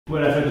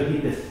Where I try to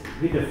hit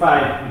the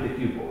 5 with the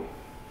cue ball.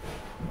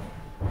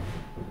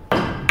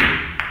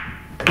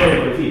 There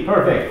you go, see,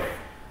 perfect.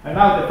 And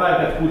now the 5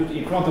 gets pushed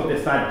in front of the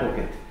side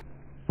pocket.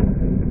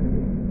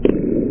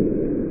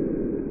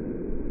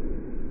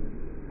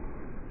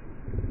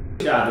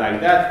 Shot like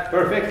that,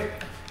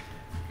 perfect.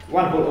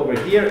 One ball over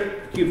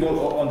here, cue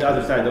ball on the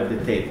other side of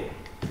the table.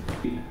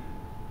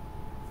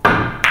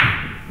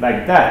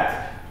 Like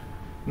that.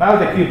 Now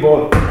the cue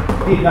ball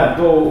did not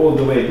go all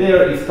the way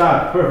there, it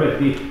starts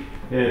perfectly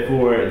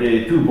for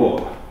the 2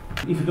 ball.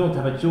 If you don't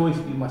have a choice,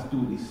 you must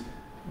do this.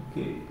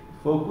 Okay,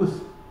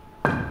 focus.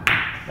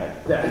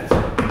 Like that.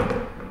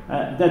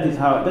 That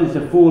is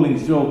a falling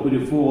stroke where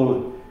you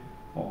fall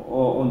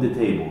on the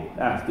table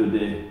after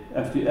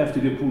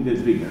you pull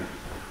the trigger.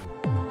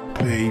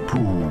 Play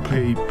pool,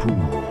 play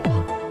pool.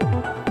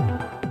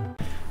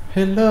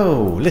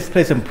 Hello, let's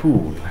play some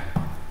pool.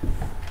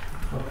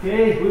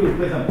 Okay, we will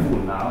play some pool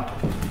now.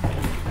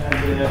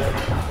 And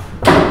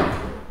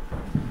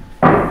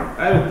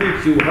I will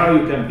teach you how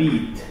you can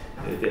beat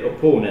the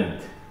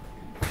opponent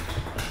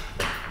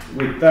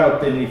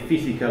without any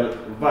physical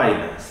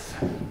violence.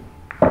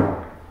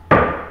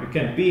 You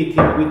can beat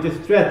him with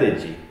a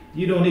strategy.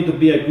 You don't need to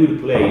be a good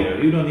player.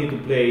 You don't need to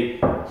play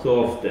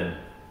so often.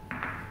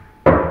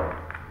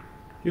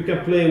 You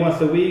can play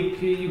once a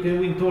week. You can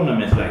win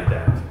tournaments like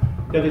that.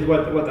 That is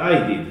what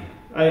I did.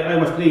 I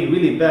was playing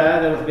really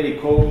bad. I was very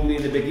cold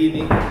in the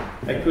beginning.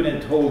 I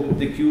couldn't hold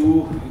the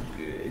cue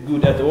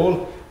good at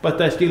all, but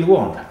I still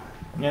won.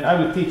 And I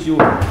will teach you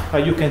how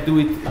you can do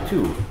it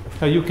too.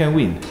 How you can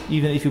win,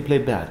 even if you play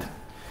bad.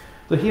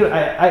 So here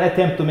I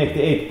attempt to make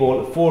the 8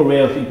 ball 4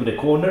 rails into the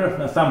corner,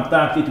 and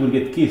sometimes it will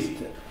get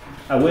kissed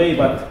away,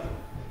 but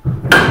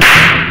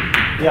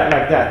yeah,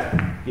 like that.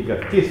 It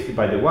got kissed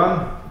by the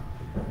 1.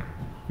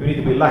 You need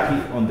to be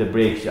lucky on the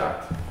break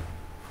shot.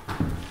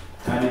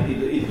 And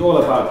it's all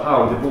about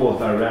how the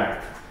balls are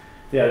racked.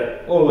 They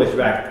are always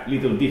racked a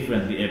little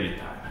differently every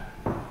time.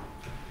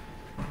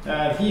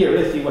 And here,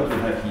 let's see what we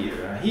have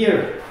here.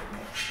 Here,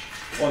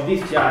 on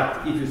this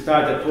shot, if you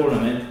start a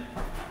tournament,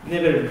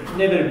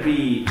 never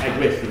be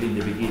aggressive in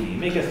the beginning.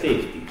 Make a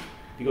safety,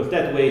 because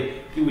that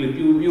way you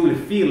will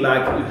feel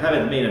like you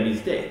haven't made a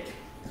mistake.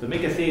 So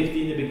make a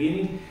safety in the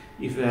beginning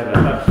if you have a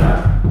tough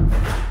shot.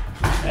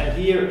 And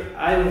here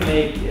I will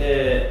make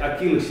a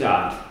kill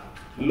shot,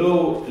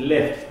 low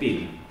left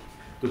spin,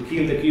 to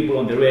kill the cue ball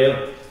on the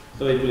rail.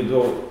 So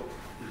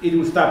it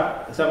will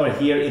stop somewhere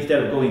here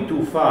instead of going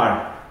too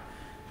far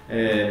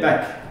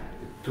back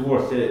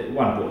towards the 1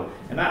 ball.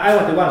 And I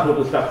want the 1 ball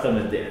to stop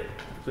somewhere there.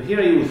 So here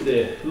I use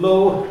the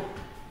low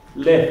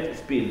left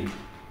spin.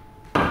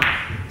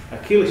 A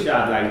kill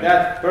shot like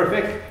that,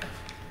 perfect.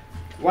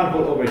 1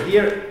 ball over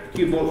here,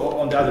 cue ball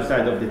on the other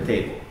side of the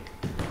table.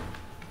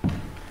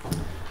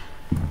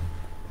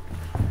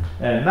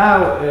 And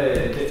now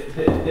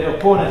the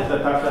opponent is a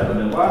tough side on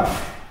the 1.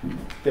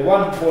 The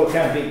 1 ball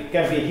can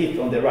be hit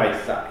on the right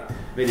side,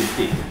 very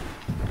big.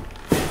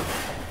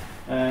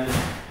 And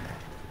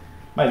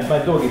my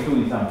dog is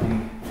doing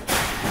something.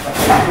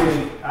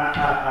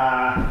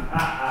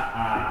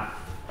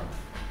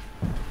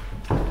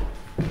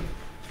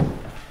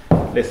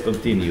 Let's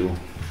continue.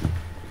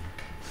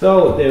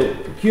 So the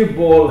cue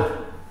ball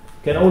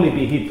can only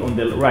be hit on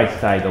the right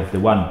side of the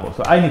 1 ball.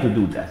 So I need to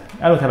do that.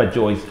 I don't have a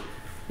choice.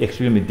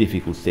 Extremely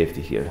difficult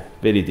safety here.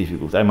 Very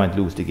difficult. I might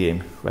lose the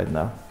game right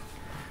now.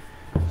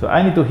 So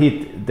I need to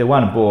hit the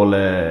 1 ball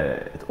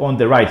on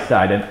the right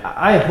side, and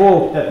I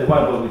hope that the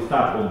 1 ball will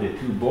start on the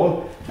 2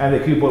 ball, and the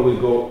cue ball will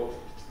go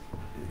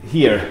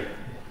here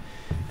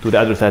to the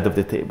other side of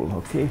the table.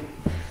 Okay.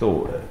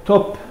 So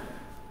top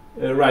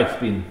right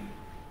spin.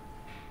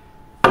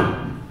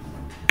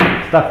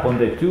 Stop on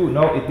the 2.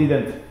 No, it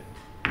didn't.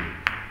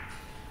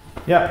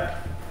 Yeah.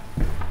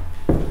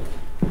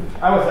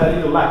 I was a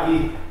little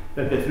lucky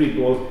that the 3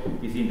 ball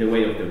is in the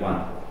way of the 1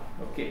 ball.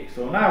 Okay,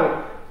 so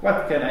now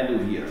what can I do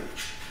here?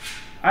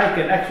 I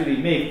can actually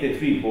make the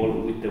 3 ball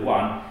with the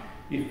 1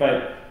 if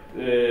I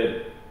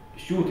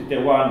shoot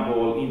the 1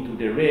 ball into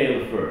the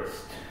rail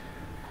first.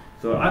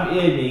 So I'm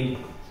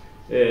aiming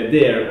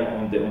there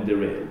on the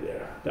rail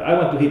there. So I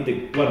want to hit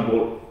the 1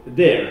 ball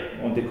there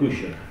on the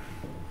cushion.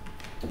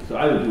 So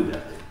I will do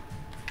that.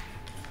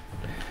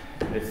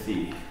 Let's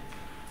see.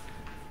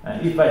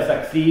 And if I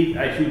succeed,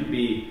 I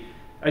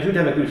should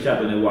have a good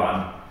shot on the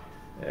 1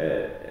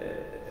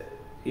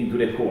 into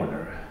the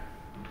corner.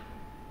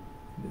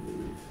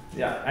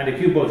 Yeah, and the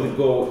cue ball will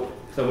go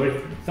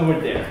somewhere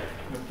there.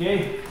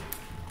 Okay.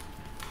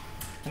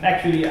 And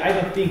actually, I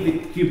don't think the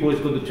cue ball is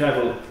going to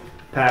travel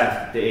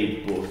past the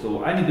 8 ball.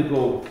 So I need to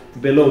go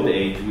below the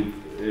 8 with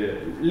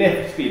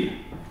left spin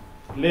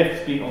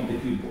on the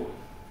cue ball.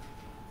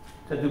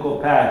 So to go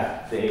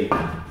past the 8.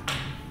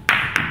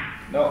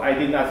 No, I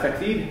did not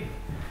succeed.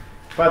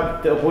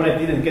 But the opponent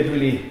didn't get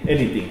really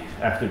anything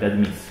after that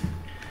miss,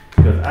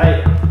 because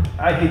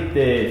I hit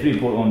the 3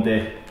 ball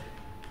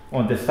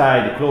on the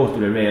side close to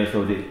the rail,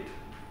 so the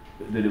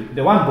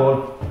 1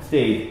 ball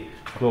stayed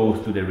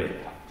close to the rail.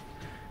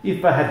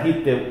 If I had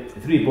hit the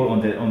 3 ball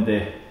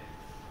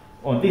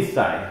on this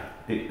side,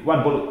 The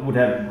one ball would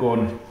have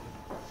gone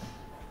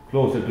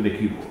closer to the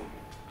cue ball.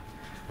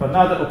 But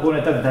now the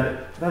opponent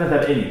doesn't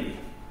have anything.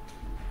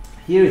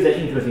 Here is an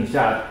interesting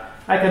shot.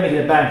 I can make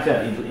a bank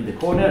shot in the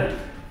corner,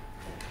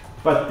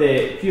 but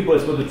the cue ball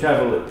is going to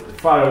travel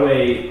far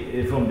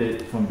away from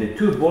the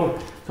cue ball.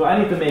 So I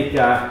need to make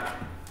a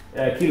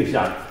kill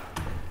shot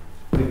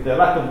with a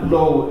lot of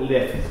low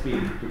left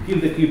spin to kill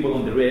the cue ball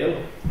on the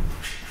rail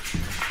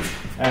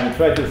and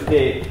try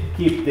to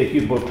keep the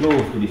cue ball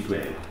close to this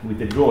rail with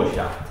the draw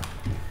shot.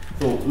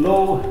 So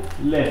low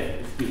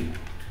left spin.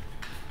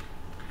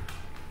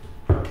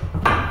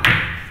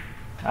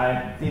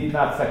 I did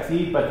not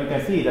succeed, but you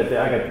can see that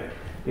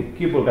the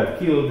cue ball got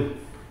killed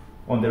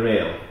on the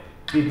rail.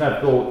 Did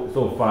not go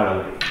so far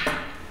away.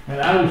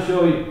 And I will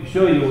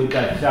show you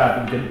that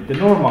shot, the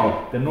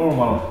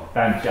normal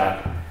bank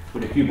shot,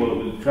 where the cue ball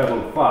will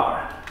travel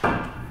far.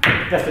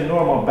 That's a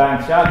normal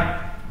bank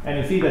shot, and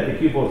you see that the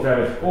cue ball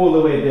travels all the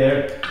way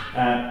there,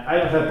 and I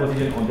don't have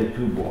position on the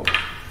cue ball.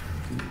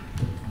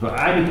 So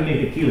I need to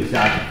make a kill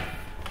shot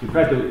to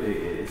try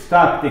to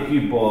stop the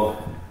cue ball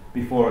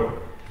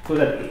before, so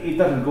that it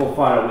doesn't go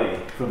far away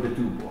from the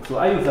cue ball. So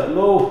I use a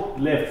low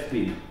left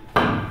spin.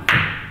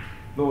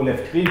 Low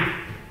left spin.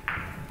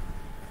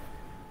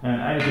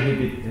 And I need to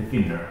hit it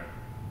thinner.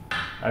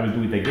 I will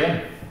do it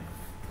again.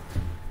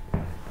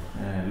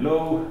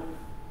 Low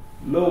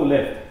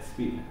left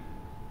spin.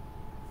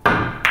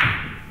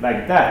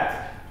 Like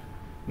that.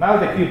 Now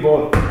the cue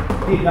ball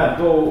did not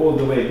go all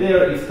the way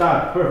there. It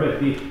starts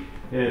perfectly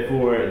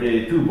for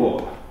the cue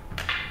ball.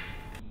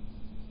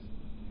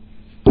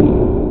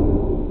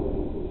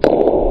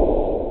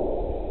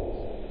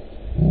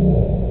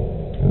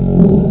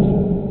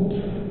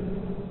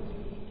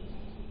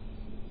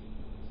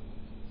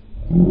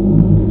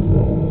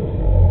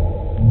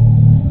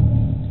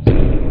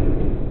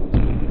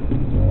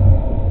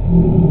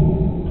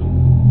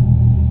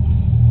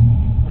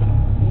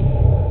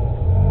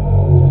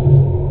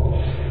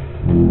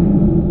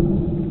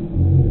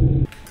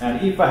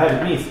 If I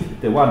had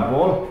missed the one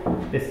ball,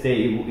 let's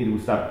say it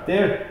would stop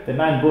there, the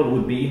 9 ball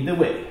would be in the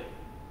way.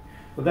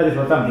 So that is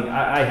not something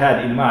I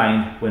had in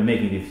mind when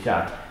making this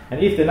shot.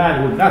 And if the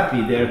 9 would not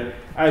be there,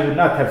 I would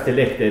not have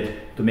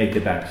selected to make the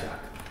bank shot.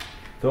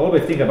 So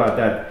always think about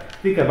that.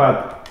 Think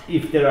about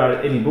if there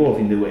are any balls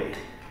in the way.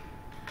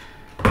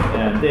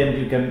 And then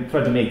you can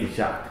try to make the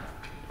shot.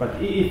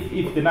 But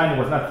if the 9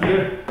 was not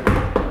here,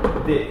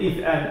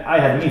 and I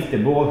had missed the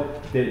ball,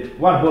 the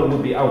one ball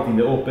would be out in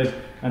the open,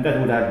 and that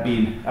would have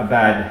been a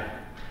bad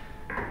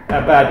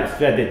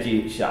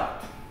strategy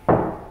shot.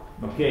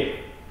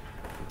 Okay.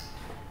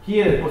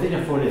 Here the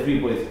position for the 3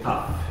 ball is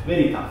tough,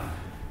 very tough.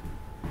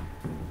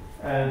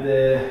 And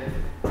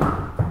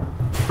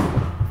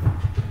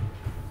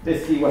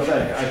let's see what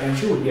I can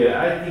do here.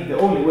 I think the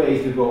only way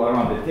is to go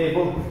around the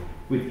table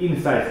with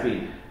inside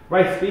spin.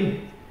 Right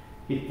spin,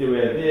 hit the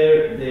rail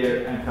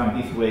there, and come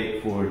this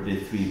way for the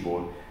 3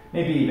 ball.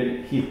 Maybe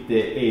even hit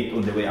the 8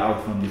 on the way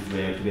out from this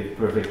rail to get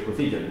perfect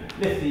position.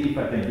 Let's see if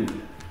I can do it.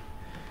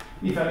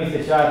 If I miss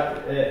a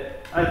shot,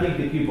 I think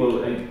the cue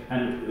ball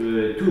and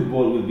 2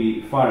 ball will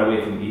be far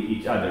away from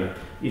each other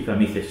if I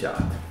miss a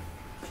shot.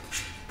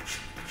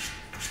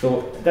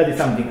 So that is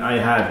something I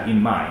have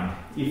in mind.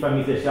 If I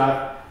miss a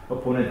shot,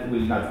 opponent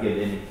will not get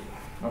anything.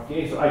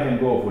 Okay, so I can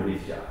go for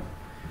this shot.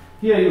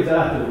 Here I use a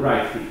lot of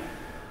right spin.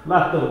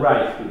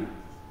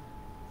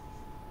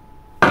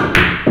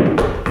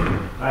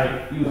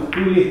 I use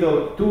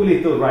too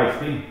little right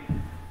spin,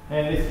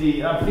 and let's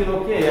see, I'm still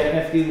okay, I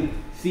can still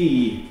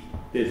see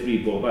the 3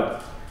 ball,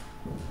 but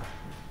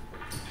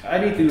I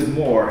need to use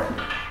more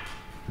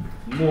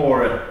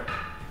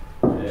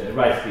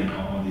right spin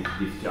on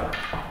this shot.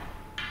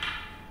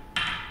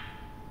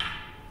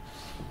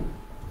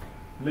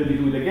 Let me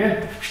do it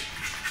again.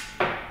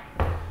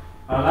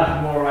 A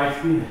lot more right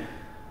spin.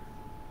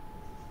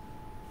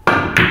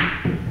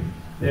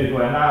 There we go,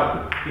 and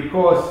now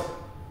because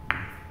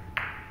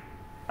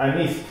I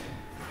missed,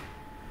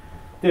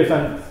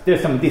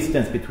 there's some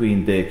distance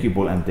between the cue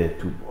ball and the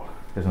 2 ball.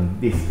 There's some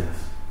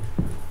distance.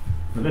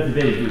 So that's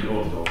very good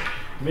also.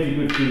 Very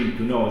good feeling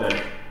to know that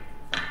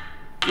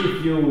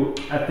if you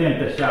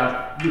attempt a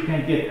shot, you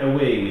can get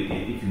away with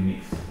it if you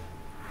miss.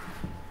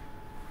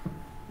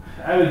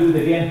 I will do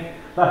it again.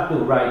 Lot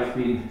of right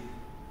spin.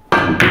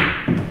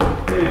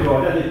 There you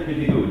go, that is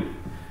pretty good.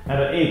 And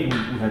an 8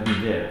 would have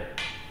been there.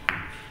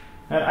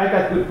 And I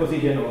got good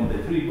position on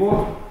the 3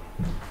 ball.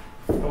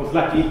 I was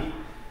lucky,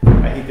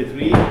 I hit the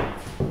 3.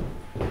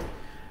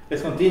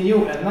 Let's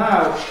continue, and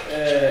now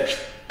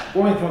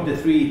going from the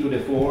 3 to the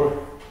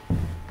 4,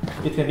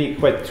 it can be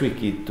quite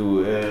tricky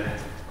to,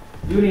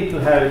 you need to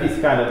have this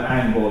kind of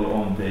angle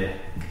on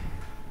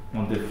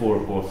the 4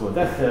 ball, so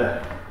that's,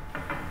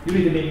 you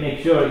need to make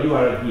sure you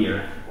are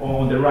here,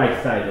 on the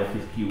right side of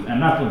this cue, and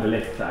not on the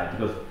left side,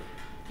 because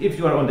if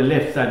you are on the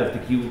left side of the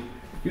cue,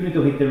 you need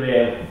to hit the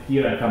rail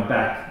here and come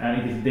back,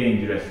 and it is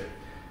dangerous.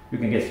 You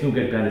can get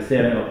snookered behind the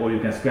 7, or you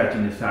can scratch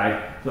in the side,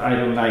 so I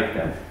don't like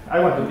that. I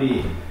want to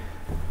be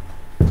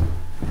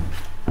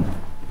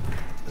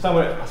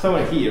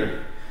somewhere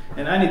here.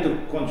 and I need to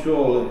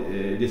control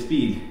the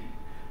speed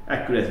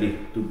accurately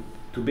to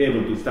be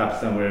able to stop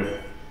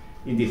somewhere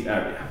in this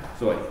area.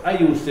 So I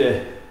use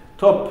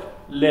top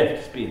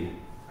left spin.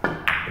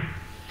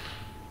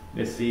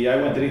 Let's see, I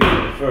went a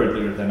little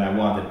further than I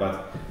wanted,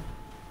 but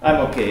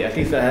I'm okay. I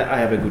think I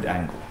have a good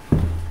angle.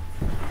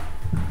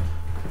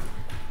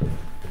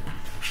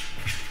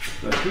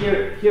 So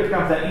here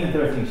comes an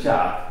interesting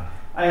shot.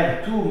 I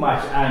have too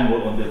much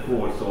angle on the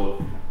 4,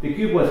 so the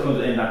cue ball is going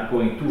to end up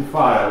going too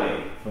far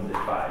away from the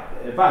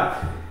 5.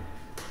 But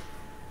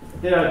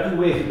there are 2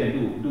 ways you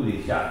can do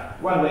this shot.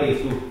 One way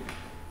is to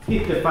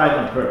hit the 5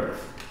 on purpose.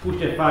 Push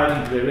the 5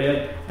 into the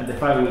rail, and the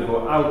 5 will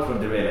go out from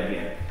the rail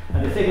again.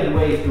 And the second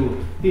way is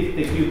to hit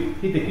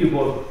the cue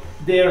ball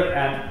there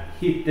and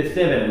hit the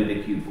 7 with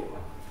the cue ball.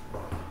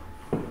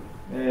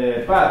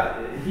 But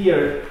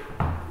here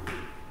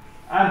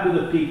I'm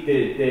going to pick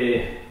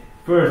the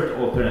first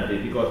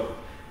alternative because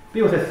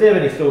the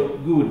 7 is so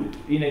good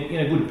in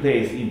a good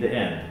place in the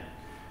end.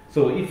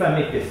 So if I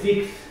make the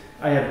 6,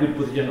 I have good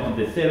position on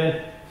the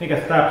 7, make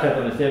a stop shot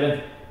on the 7,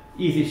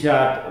 easy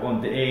shot on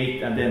the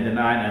 8, and then the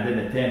 9, and then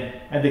the 10,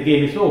 and the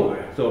game is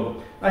over.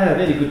 So I have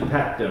a very good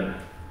pattern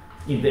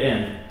in the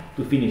end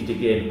to finish the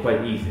game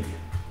quite easily.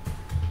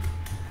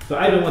 So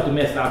I don't want to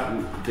mess up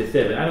with the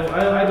 7.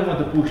 I don't want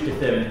to push the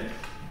 7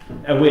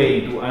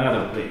 away into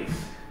another place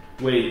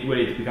where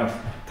it becomes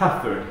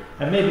tougher.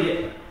 And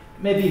maybe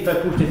if I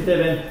push the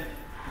 7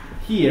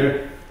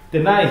 here, the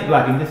 9 is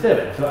blocking the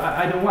 7. So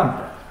I don't want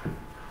that.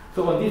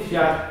 So on this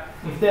shot,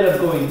 instead of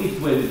going this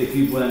way with the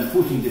cue ball and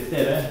pushing the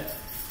 7,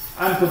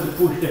 I'm going to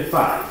push the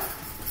 5.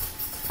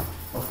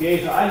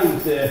 Okay, so I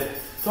use the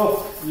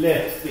top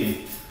left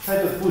spin. Try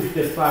to push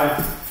the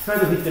 5, try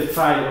to hit the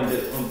 5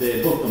 on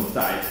the bottom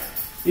side.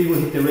 It will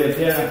hit the rail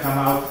there and come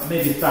out,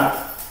 maybe start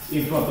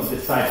in front of the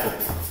side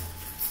pocket.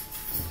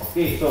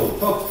 Okay, so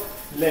top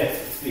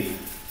left spin.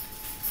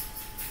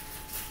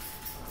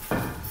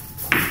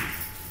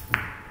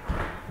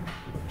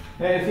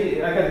 And you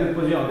see, I got good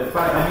position on the 5. I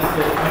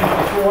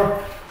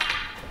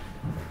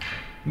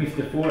missed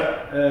the 4.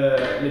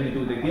 Let me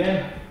do it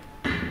again.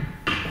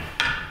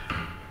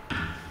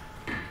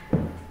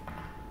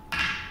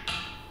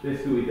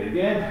 Let's do it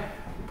again.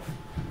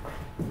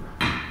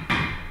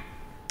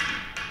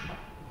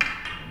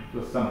 It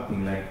was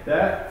something like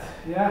that,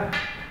 yeah.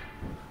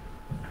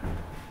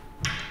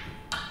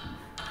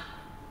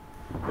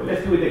 So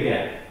let's do it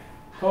again.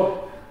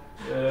 Top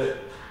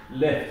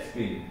left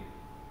spin.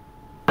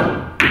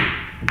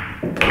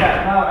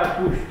 Yeah, now I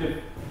push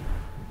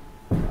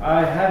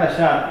I have a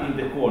shot in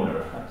the corner,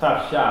 a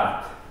tough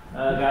shot.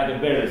 I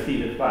can barely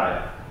see the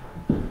 5.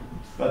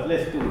 But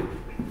let's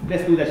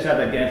do that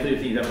shot again so you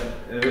see the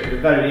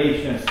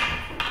variations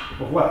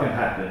of what can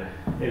happen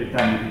every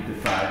time you hit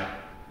the 5.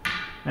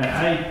 And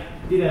I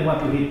didn't want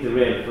to hit the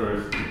rail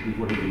first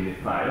before hitting the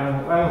 5.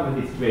 I want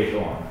to hit straight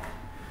on.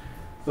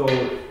 So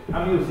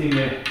I'm using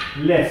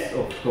less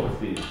of top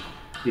speed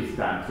this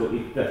time, so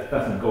it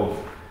doesn't go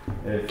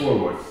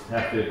forwards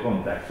after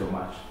contact so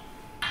much.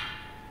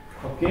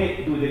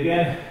 Okay, do it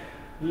again.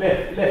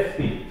 Left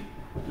spin.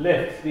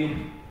 Left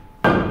spin.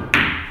 Yeah,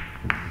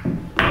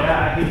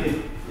 I hit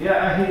it.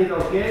 Yeah, I hit it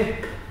okay.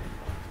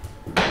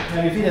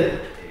 And you see that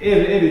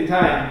every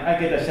time I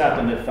get a shot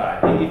on the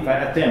 5, if I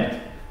attempt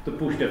to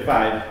push the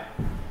 5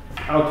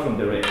 out from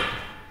the rail.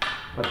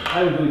 But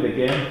I will do it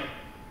again.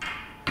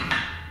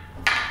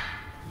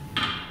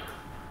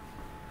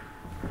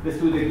 Let's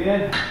do it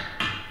again.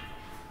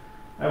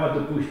 I want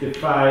to push the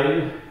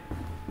 5.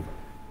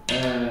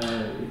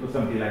 It was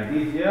something like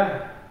this,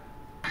 yeah.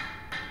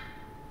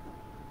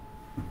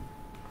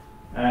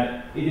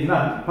 It is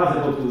not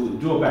possible to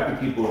draw back the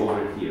cue ball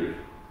over here.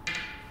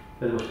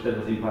 That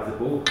was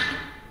impossible.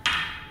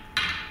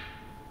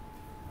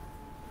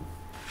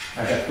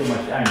 I have so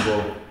much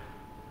angle.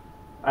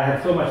 I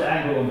have so much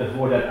angle on the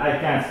board that I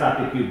can't stop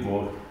the cue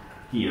ball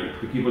here.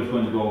 The cue ball is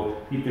going to go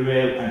hit the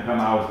rail and come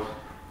out.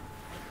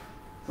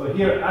 So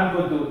here I'm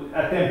going to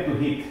attempt to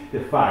hit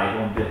the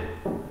 5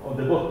 on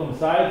the bottom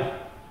side.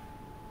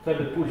 Try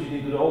to push it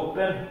into the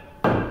open.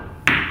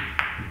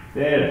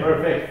 There,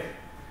 perfect.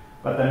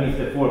 But I missed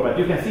the 4. But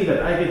you can see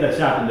that I get a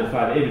shot on the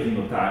 5 every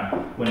single time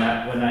when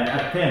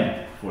I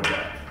attempt for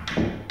that.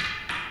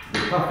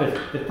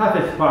 The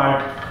toughest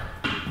part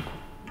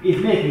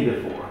is making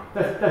the 4.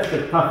 That's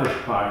the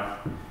toughest part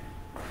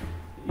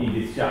in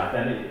this shot.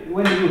 And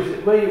when you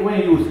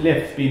use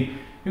left spin,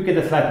 you get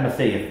a slight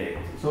massage effect.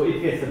 So it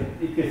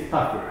gets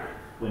tougher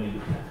when you do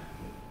that.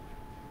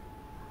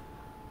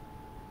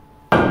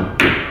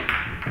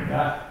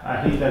 Yeah, I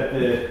hit that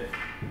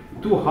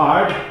too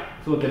hard,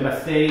 so the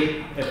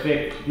massage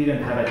effect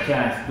didn't have a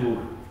chance to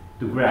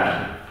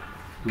grab,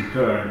 to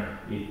turn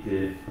it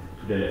to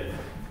the left.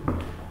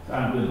 So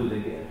I'm going to do it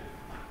again.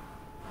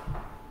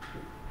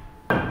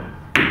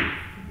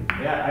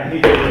 Yeah, I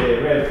hit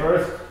the rail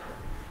first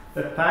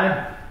that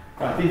time.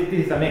 But this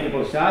is a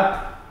makeable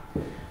shot.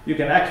 You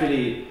can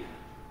actually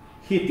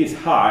hit this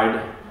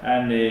hard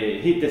and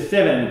hit the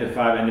 7 with the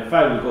 5, and the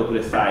 5 will go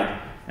to the side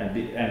and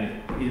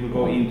it will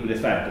go into the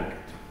side pocket.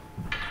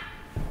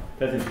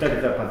 That is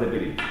a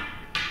possibility.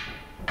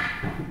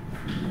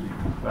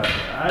 But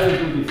I will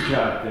do this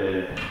shot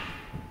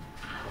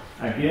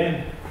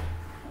again,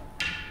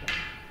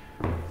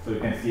 so you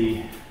can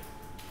see.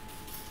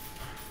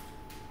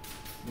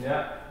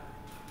 Yeah,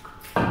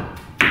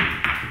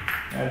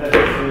 and that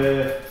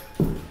is.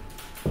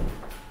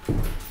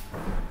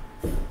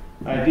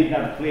 I did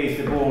not place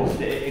the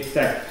balls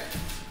exactly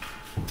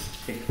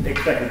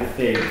the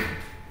same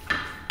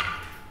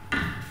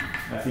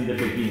as in the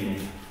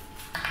beginning.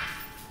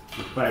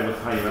 The fire was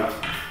higher up,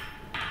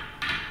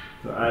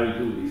 so I will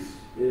do this.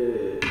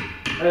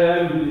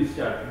 I will do this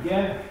shot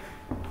again.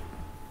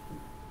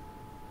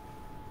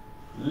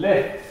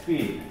 Left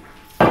spin.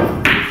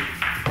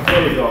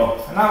 There we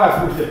go. And now I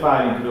push the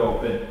 5 into the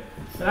open,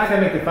 and I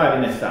can make the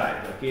 5 in the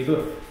side. Okay,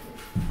 so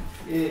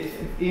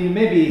in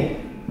maybe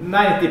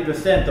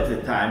 90% of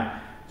the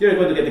time, you're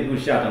going to get a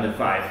good shot on the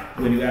 5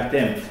 when you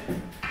attempt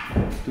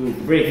to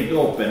break it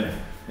open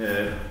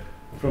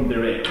from the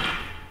rail.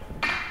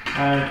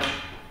 And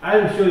I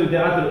will show you the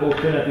other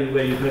alternative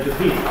where you try to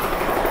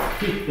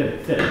hit the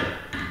 7.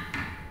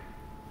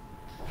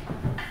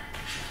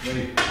 When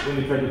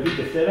you try to hit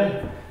the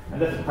 7,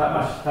 and that's a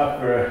much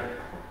tougher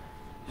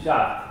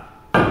shot.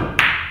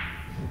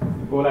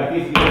 You go like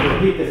this, you have to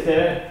hit the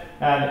 7,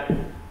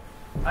 and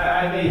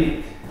I made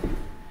it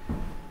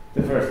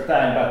the first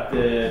time, but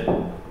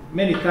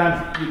many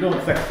times you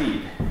don't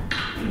succeed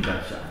in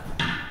that shot.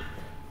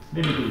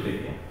 Let me do it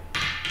again.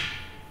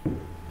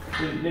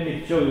 Let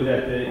me show you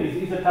that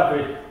it's a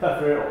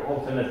tougher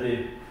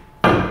alternative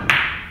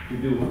to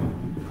do.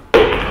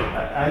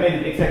 I made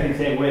it exactly the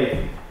same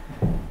way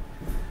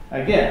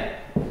again,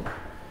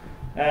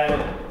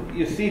 and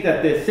you see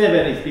that the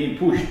 7 is being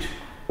pushed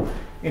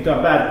into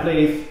a bad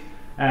place,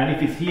 and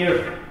if it's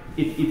here,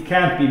 it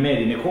can't be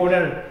made in a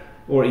corner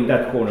or in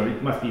that corner.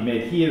 It must be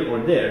made here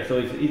or there.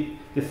 So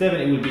the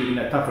 7 will be in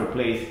a tougher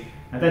place,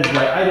 and that's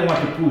why I don't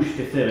want to push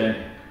the 7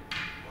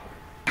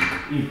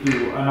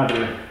 into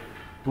another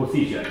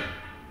position.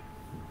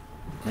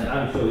 And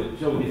I will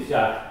show this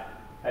shot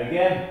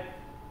again.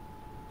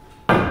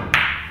 And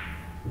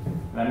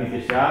I miss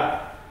the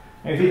shot.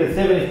 And you see the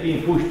 7 is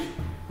being pushed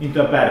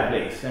into a bad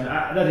place, and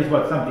that is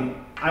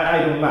something I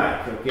don't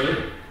like.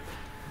 Okay.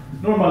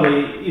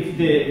 Normally, if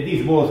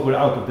these balls were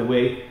out of the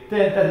way,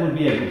 then that would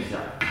be a good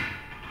shot,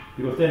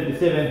 because then the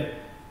 7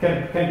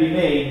 can be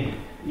made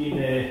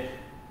in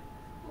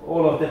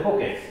all of the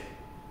pockets.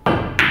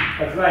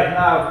 But right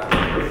now,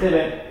 the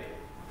 7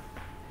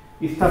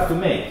 is tough to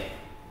make.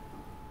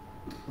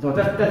 So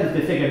that is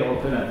the second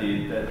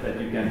alternative that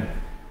you can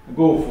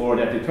go for,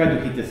 that you try to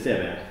hit the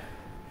 7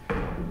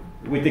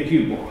 with the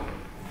cue ball.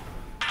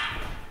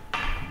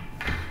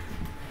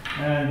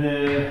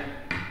 And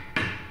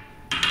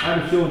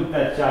I'm showing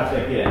that shot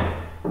again.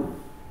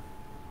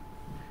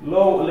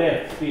 Low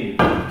left spin.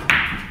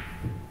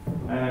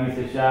 And I miss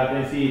a shot,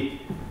 and see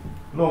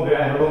I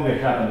have a longer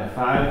shot on the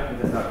 5.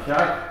 It's a tough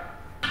shot.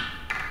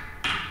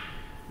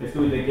 Let's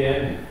do it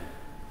again.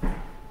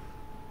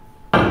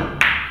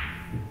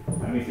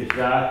 I miss a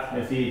shot,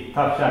 and see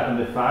tough shot on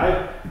the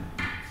 5.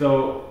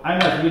 So I'm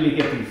not really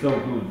getting so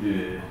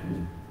good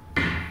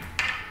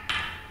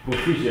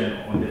position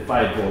on the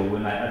 5 ball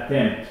when I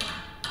attempt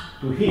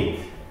to hit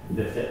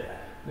the 7.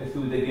 Let's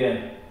do it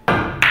again.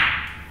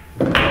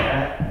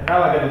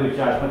 Now I got a good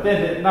shot, but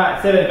then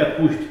the 7 got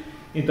pushed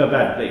into a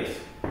bad place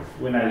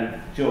when I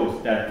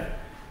chose that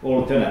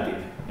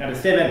alternative. And the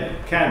 7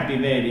 can't be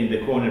made in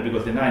the corner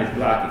because the 9 is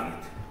blocking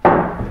it.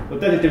 So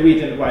that is the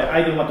reason why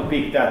I don't want to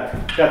pick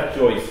that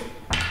choice.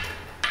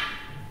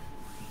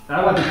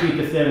 I want to keep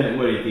the 7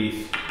 where it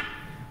is,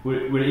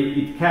 where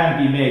it can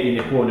be made in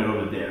the corner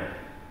over there.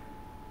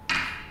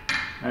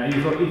 It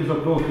is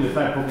so close to the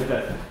side pocket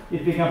that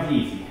it becomes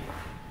easy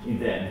in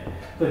the end.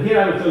 So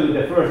here I will show you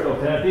the first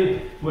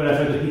alternative, where I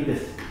try to hit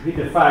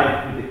the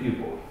 5 with the cue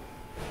ball.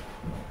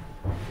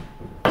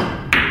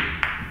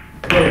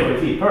 There you go,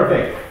 see,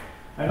 perfect.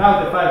 And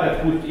now the 5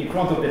 gets pushed in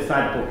front of the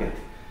side pocket.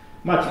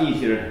 Much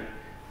easier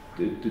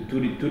to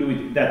do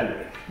it that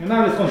way. And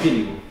now let's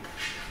continue.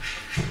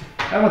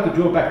 I want to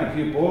draw back the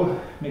cue ball,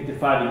 make the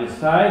 5 in the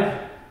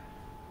side.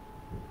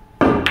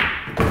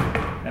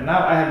 And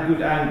now I have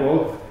good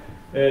angle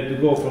to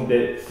go from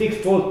the 6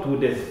 ball to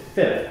the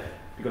 7.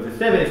 Because the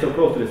 7 is so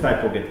close to the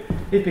side pocket,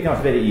 it becomes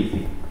very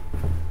easy.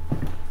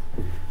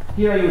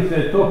 Here I use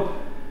the top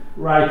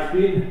right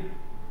spin.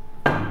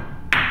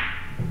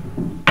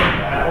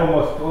 I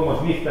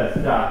almost missed that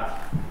start.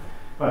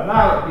 But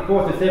now,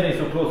 because the 7 is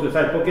so close to the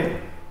side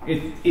pocket,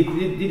 it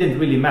didn't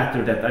really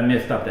matter that I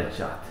messed up that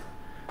shot.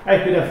 I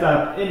could have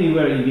stopped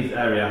anywhere in this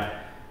area,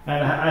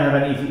 and I have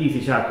an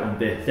easy shot on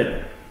the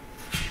 7.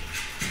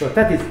 So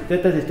that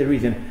is the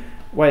reason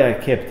why I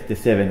kept the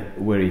 7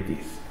 where it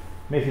is.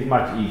 Makes it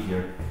much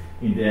easier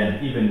in the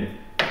end, even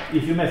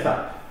if you mess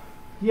up.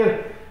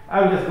 Here,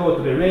 I will just go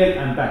to the rail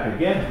and back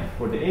again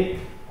for the 8.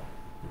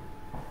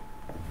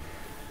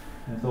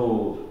 And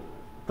so,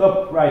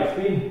 top right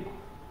spin.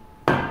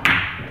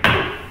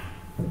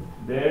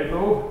 There you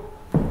go.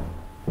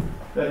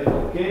 That is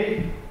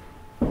okay.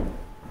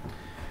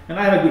 And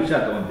I have a good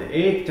shot on the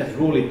 8, just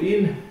roll it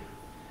in.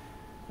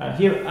 And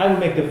here I will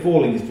make the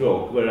falling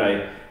stroke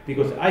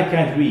because I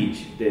can't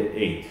reach the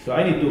 8. So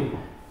I need to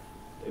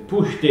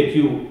push the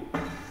cue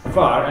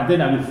far and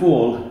then I will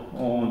fall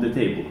on the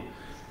table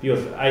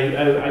because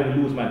I will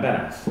lose my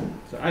balance.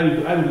 So I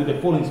will do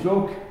the falling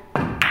stroke.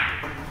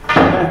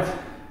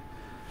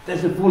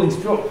 That's the falling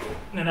stroke,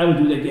 and I will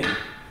do it again.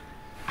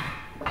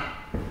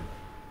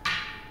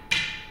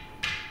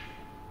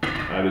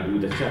 I will do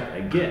the shot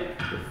again,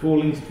 the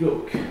falling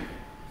stroke.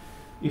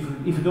 If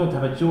you don't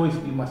have a choice,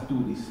 you must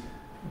do this.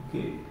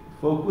 Okay,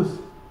 focus,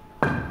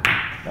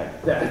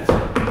 like that.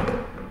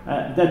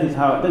 That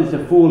is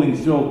a falling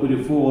stroke when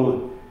you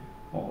fall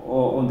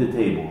on the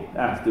table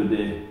after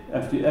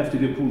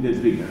you pull the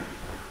trigger.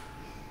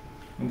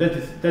 And that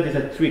is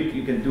a trick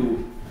you can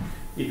do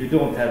if you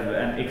don't have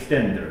an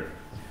extender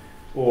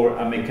or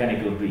a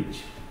mechanical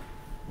bridge.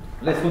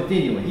 Let's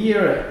continue.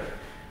 Here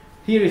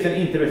is an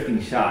interesting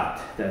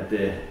shot that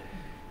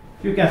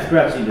you can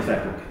scratch in the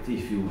side pocket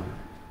if you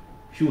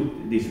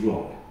shoot this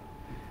wrong.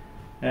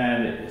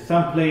 And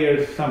some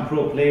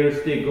pro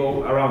players, they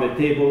go around the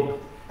table,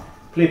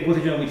 play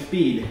position with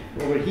speed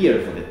over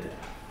here for the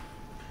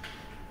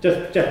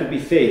just to be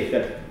safe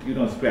that you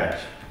don't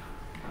scratch.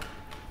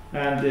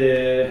 And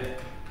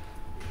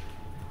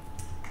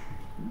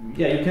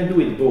yeah, you can do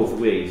it both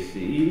ways.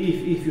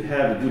 If you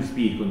have good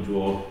speed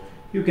control,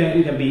 you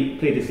can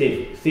play the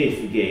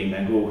safe game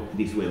and go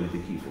this way with the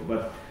keyboard.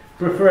 But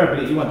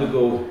preferably you want to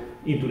go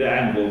into the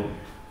angle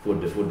for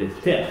the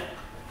 10.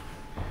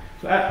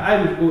 So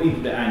I will go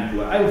into the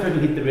angle. I will try to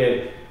hit the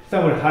rail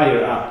somewhere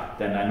higher up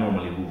than I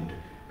normally would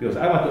because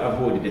I want to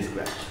avoid the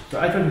scratch. So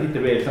I try to hit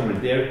the rail somewhere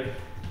there,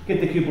 get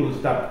the keyboard to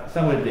stop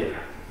somewhere there.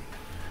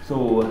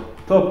 So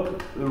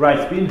top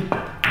right spin.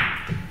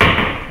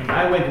 And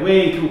I went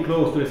way too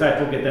close to the side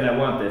pocket than I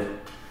wanted.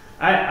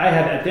 I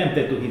had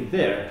attempted to hit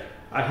there.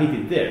 I hit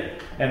it there.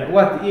 And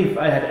what if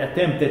I had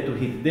attempted to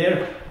hit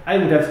there? I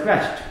would have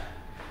scratched.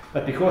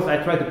 But because I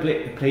tried to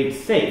play it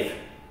safe,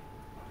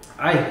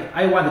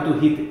 I wanted to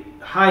hit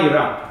higher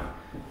up,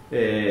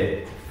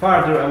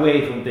 farther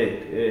away from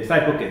the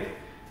side pocket.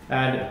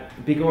 And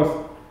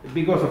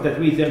because of that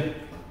reason,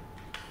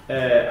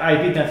 I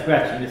didn't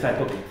scratch in the side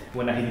pocket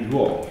when I hit it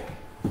wrong.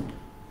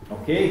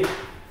 Okay?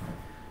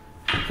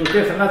 So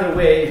there's another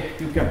way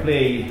you can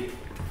play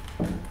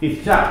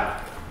this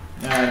shot.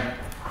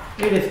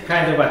 It is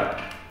kind of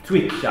a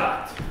trick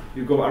shot.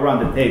 You go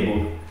around the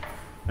table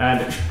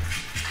and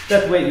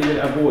that way you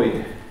will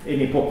avoid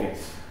any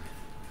pockets.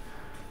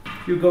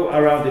 You go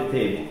around the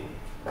table.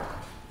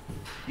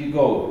 You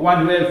go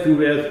 1 rail, 2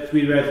 rails,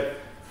 3 rails,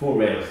 4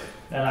 rails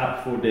and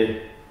up for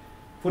the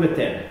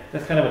 10.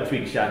 That's kind of a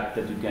trick shot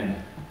that you can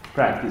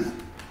practice.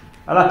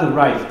 A lot of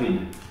right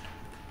spin.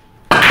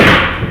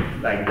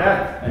 Like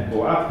that and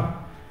go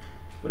up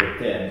for the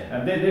 10.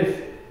 And then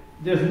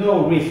there's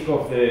no risk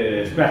of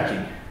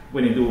scratching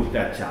when you do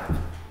that shot.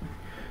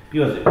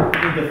 Because in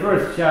the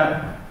first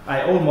shot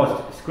I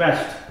almost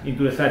scratched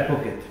into the side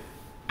pocket.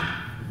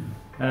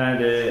 And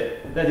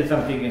that is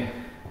something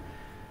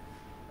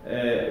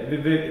that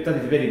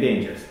is very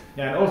dangerous.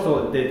 And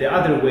also the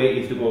other way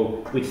is to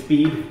go with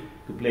speed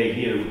to play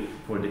here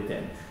for the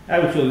 10. I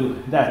will show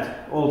you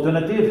that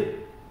alternative.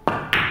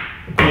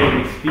 Play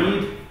with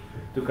speed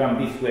to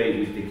come this way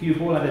with the cue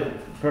ball, and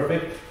that's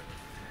perfect.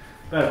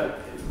 But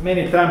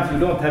many times you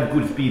don't have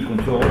good speed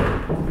control,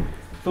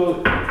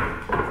 so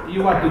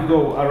you want to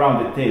go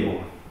around the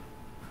table.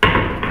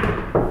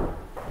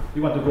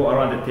 You want to go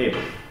around the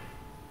table.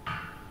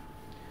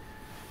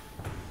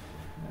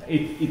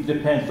 It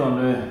depends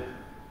on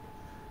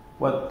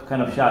what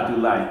kind of shot you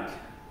like.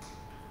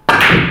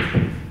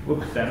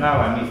 Oops, and now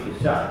I missed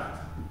the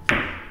shot.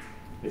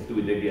 Let's do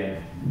it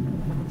again.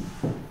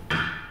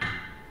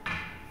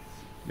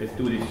 Let's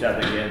do this shot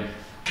again.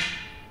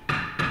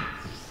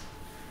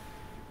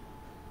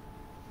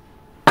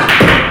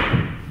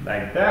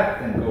 Like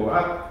that, and go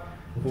up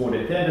for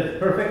the 10. That's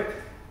perfect.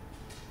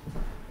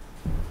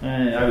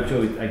 And I will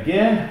show it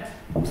again.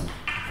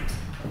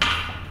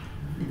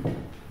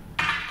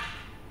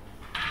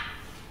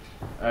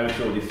 I will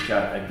show this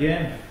shot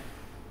again.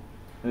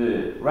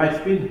 Right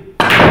spin.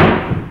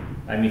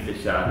 I missed the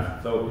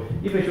shot. So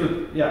if I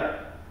shoot, yeah,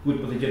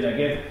 good position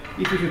again.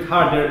 If you shoot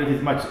harder, it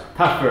is much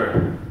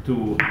tougher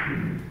to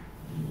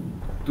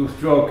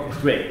stroke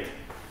straight.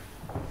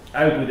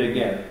 I will do it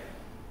again.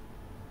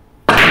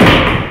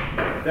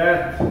 Like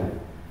that.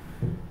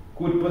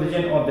 Good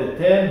position on the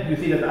 10. You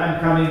see that I'm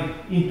coming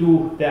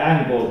into the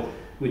angle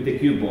with the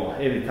cue ball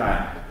every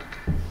time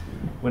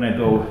when I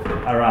go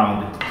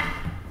around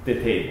the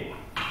table.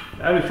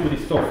 I will shoot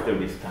it softer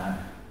this time.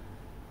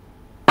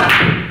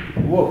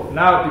 Whoa,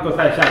 now because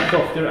I shot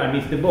softer, I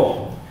missed the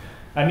ball.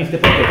 I missed the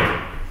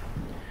pocket.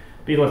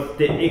 Because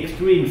the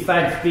extreme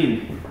side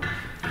spin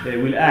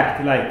will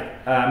act like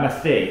a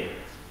mistake.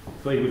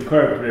 So it will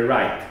curve to the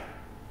right.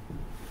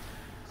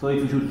 So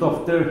if you shoot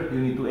softer, you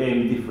need to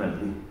aim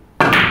differently.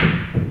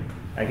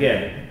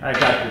 Again, I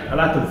got a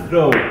lot of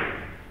throw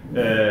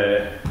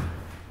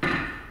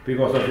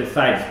because of the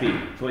side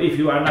spin. So if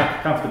you are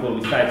not comfortable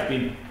with side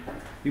spin,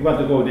 you want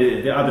to go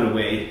the other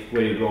way,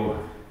 where you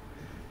go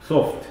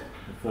soft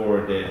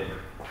for the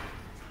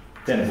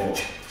 10 ball.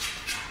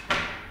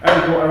 I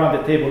will go around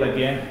the table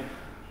again,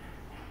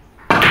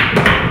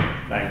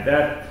 like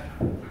that.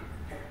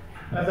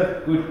 That's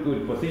a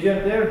good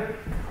position there.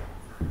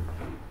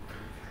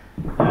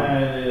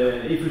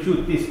 If you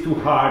shoot this too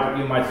hard,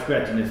 you might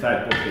scratch in the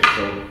side pocket,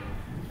 so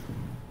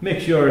make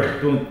sure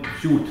don't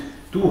shoot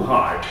too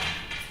hard.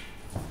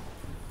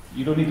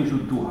 You don't need to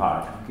shoot too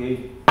hard, okay?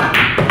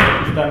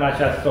 This time I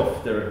shot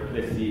softer.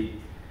 Let's see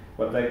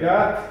what I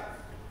got.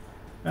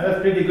 And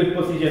that's pretty good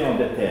position on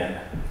the 10.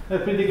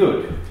 That's pretty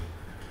good.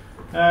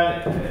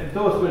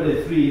 Those were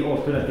the 3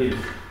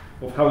 alternatives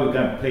of how you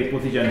can play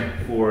position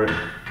for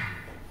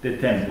the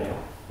 10 ball.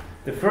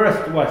 The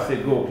first was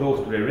go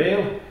close to the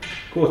rail,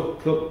 go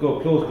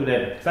close to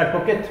the side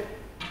pocket.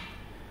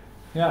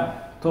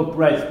 Yeah, top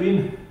right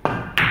spin,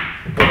 go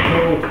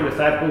close to the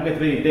side pocket,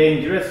 very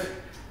dangerous,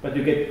 but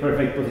you get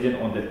perfect position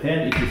on the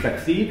 10 if you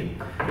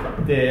succeed.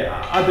 The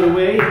other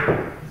way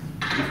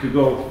is to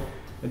go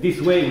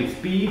this way with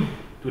speed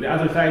to the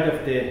other side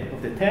of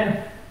the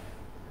 10.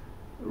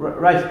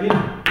 Right spin,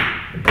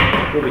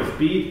 go with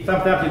speed.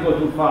 Sometimes you go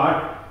too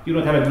far, you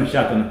don't have a good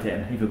shot on the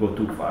 10 if you go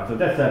too far. So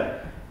that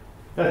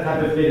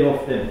happens very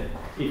often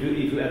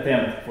if you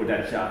attempt for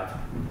that shot.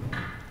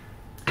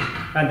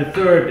 And the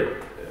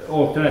third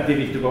alternative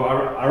is to go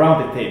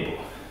around the table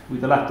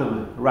with a lot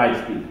of right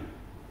speed,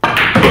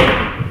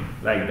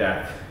 like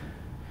that.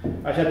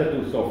 I shot it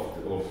too soft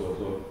also,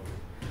 so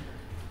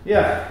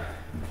yeah.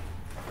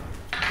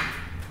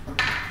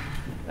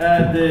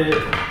 And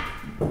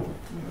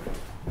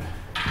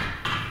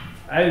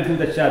I will do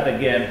the shot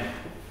again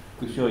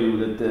to show you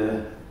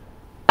that.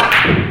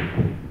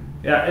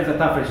 Yeah, it's a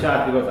tougher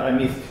shot because I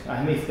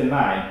missed the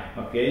 9.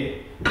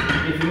 Okay,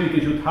 if you need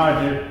to shoot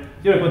harder,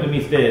 you're going to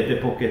miss the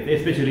pocket,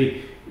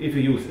 especially if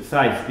you use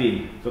side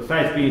spin. So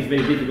side spin is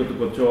very difficult to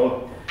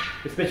control,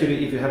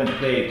 especially if you haven't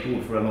played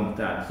pool for a long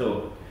time.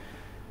 So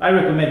I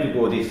recommend to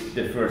go the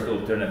first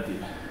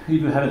alternative.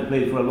 If you haven't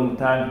played for a long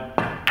time,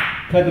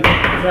 try to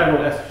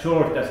travel as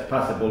short as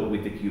possible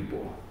with the cue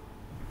ball.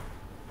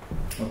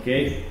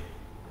 Okay,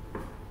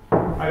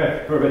 I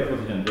got perfect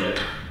position there.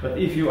 But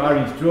if you are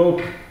in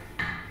stroke,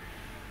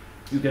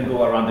 you can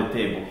go around the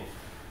table.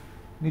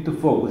 Need to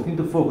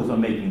focus on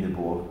making the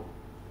ball.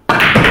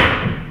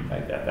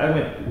 Like that.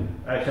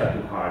 I shot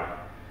too hard.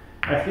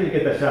 I still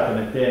get a shot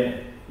on the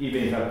 10,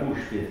 even if I push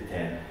the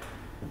 10.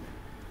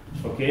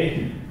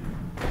 Okay?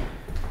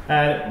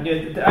 And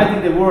I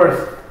think the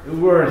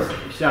worst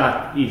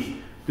shot is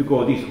to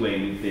go this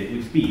way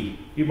with speed.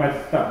 You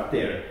might stop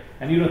there,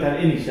 and you don't have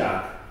any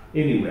shot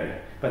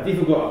anywhere. But if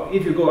you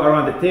go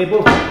around the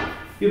table,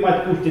 you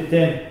might push the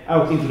 10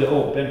 out into the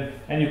open,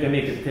 and you can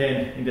make a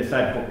 10 in the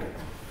side pocket.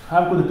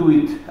 I'm going to do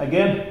it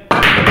again.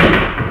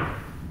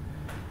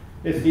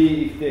 Let's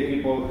see if the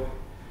cue ball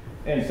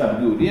ends up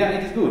good. Yeah,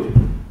 it is good.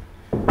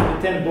 The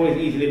 10 ball is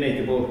easily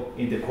makeable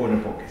in the corner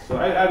pocket. So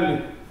I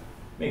will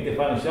make the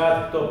final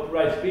shot, top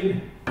right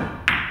spin,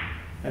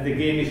 and the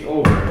game is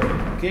over.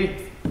 Okay?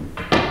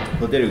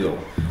 So there you go.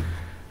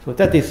 So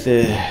that is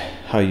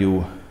how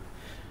you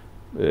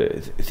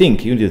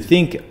think. You need to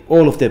think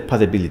all of the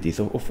possibilities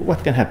of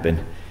what can happen.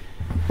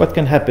 What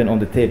can happen on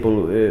the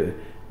table?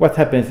 What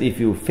happens if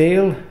you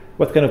fail?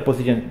 What kind of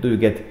position do you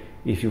get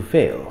if you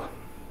fail?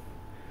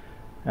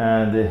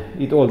 And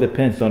it all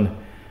depends on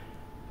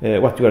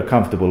what you are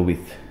comfortable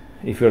with.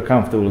 If you are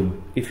comfortable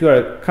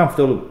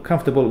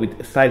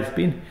with side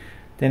spin,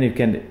 then you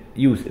can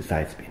use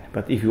side spin.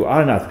 But if you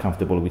are not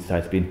comfortable with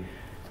side spin,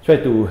 try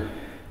to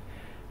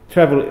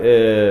travel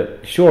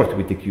short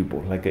with the cue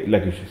ball, like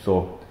you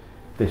saw,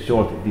 the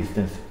short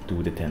distance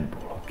to the 10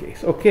 ball.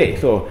 Okay,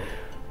 so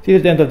see you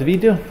at the end of the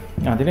video.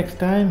 Until next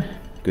time,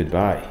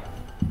 goodbye.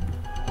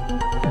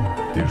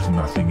 There's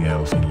nothing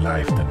else in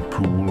life than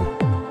pool.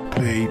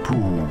 Play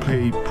pool,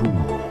 play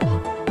pool.